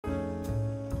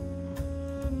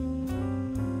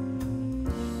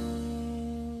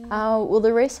Well,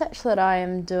 the research that I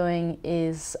am doing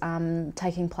is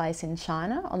taking place in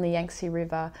China on the Yangtze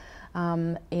River.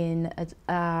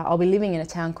 I'll be living in a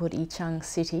town called Yichang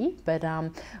City, but I'll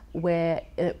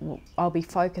be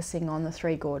focusing on the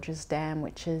Three Gorges Dam,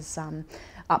 which is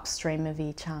upstream of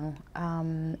Yichang,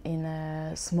 in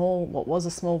what was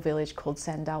a small village called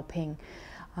Sandalping,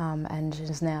 and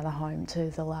is now the home to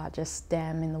the largest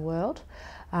dam in the world.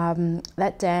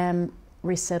 That dam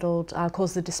resettled,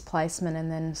 caused the displacement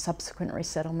and then subsequent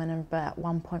resettlement of about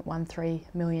 1.13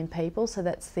 million people. So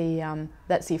that's the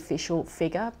official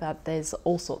figure, but there's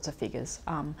all sorts of figures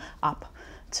up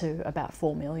to about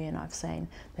 4 million I've seen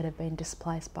that have been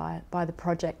displaced by the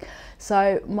project.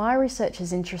 So my research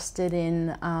is interested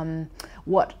in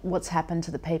what's happened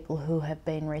to the people who have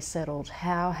been resettled.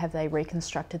 How have they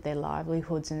reconstructed their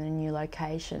livelihoods in a new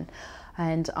location?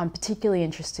 And I'm particularly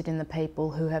interested in the people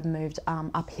who have moved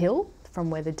uphill from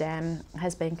where the dam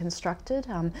has been constructed.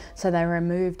 So they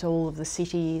removed all of the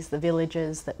cities, the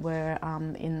villages that were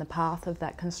in the path of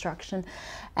that construction.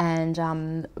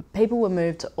 And people were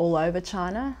moved all over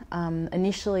China.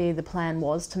 Initially the plan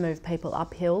was to move people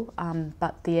uphill,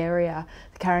 but the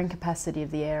carrying capacity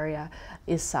of the area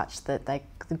is such that they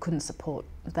couldn't support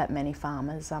that many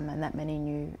farmers and that many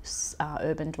new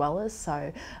urban dwellers.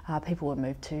 So people were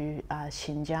moved to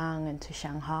Xinjiang and to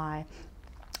Shanghai.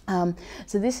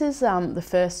 So this is the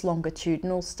first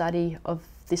longitudinal study of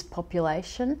this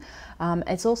population.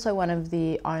 It's also one of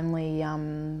the only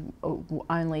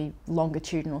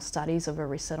longitudinal studies of a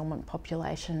resettlement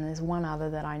population. There's one other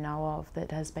that I know of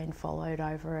that has been followed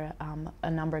over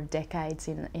a number of decades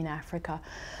in Africa.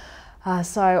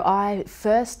 So I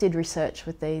first did research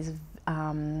with these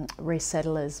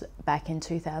resettlers back in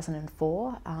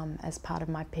 2004 as part of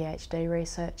my PhD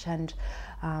research, and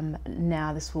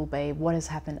now this will be what has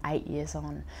happened 8 years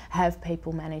on. Have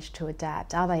people managed to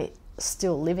adapt? Are they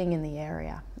still living in the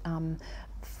area?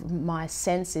 My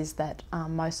sense is that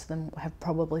most of them have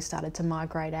probably started to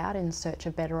migrate out in search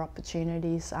of better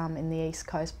opportunities in the East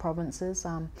Coast provinces,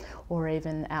 or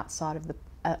even outside of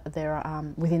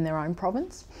within their own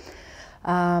province. We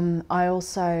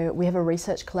have a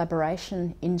research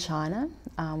collaboration in China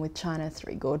with China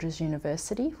Three Gorges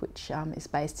University, which is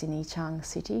based in Yichang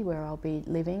City, where I'll be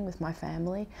living with my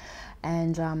family.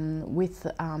 And with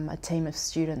a team of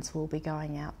students, we'll be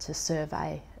going out to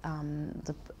survey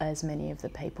as many of the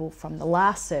people from the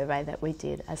last survey that we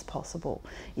did as possible,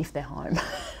 if they're home.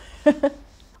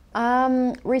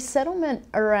 Resettlement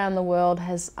around the world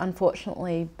has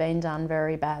unfortunately been done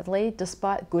very badly,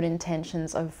 despite good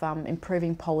intentions of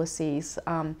improving policies,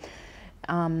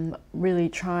 really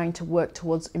trying to work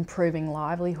towards improving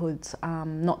livelihoods,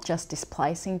 not just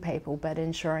displacing people, but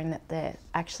ensuring that they're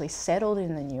actually settled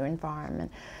in the new environment.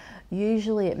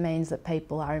 Usually it means that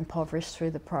people are impoverished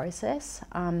through the process.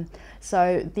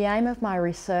 So the aim of my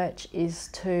research is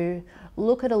to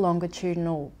look at a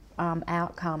longitudinal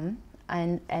outcome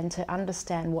and to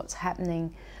understand what's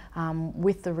happening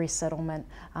with the resettlement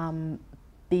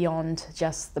beyond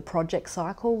just the project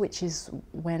cycle, which is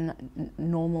when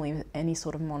normally any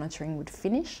sort of monitoring would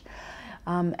finish.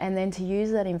 And then to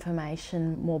use that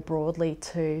information more broadly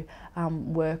to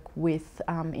work with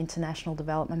international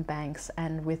development banks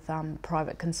and with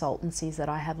private consultancies that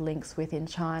I have links with in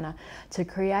China to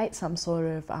create some sort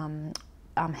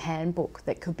of handbook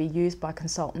that could be used by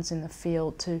consultants in the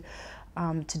field to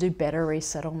do better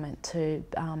resettlement,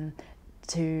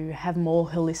 to have more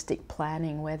holistic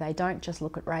planning where they don't just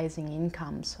look at raising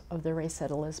incomes of the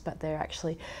resettlers, but they're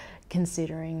actually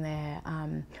considering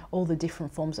all the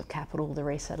different forms of capital the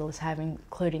resettlers have,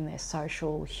 including their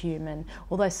social, human,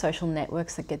 all those social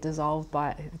networks that get dissolved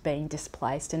by being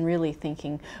displaced, and really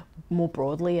thinking more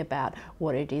broadly about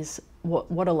what it is,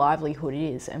 what a livelihood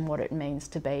is and what it means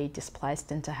to be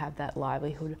displaced and to have that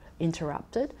livelihood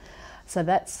interrupted. So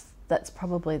that's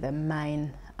probably the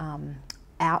main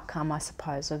outcome, I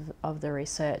suppose, of the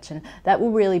research, and that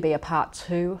will really be a part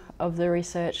 2 of the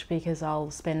research, because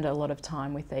I'll spend a lot of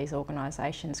time with these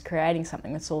organisations creating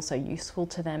something that's also useful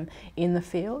to them in the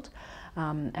field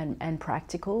and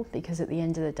practical, because at the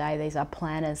end of the day these are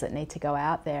planners that need to go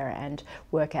out there and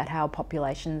work out how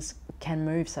populations can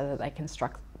move so that they can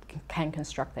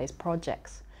construct these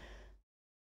projects.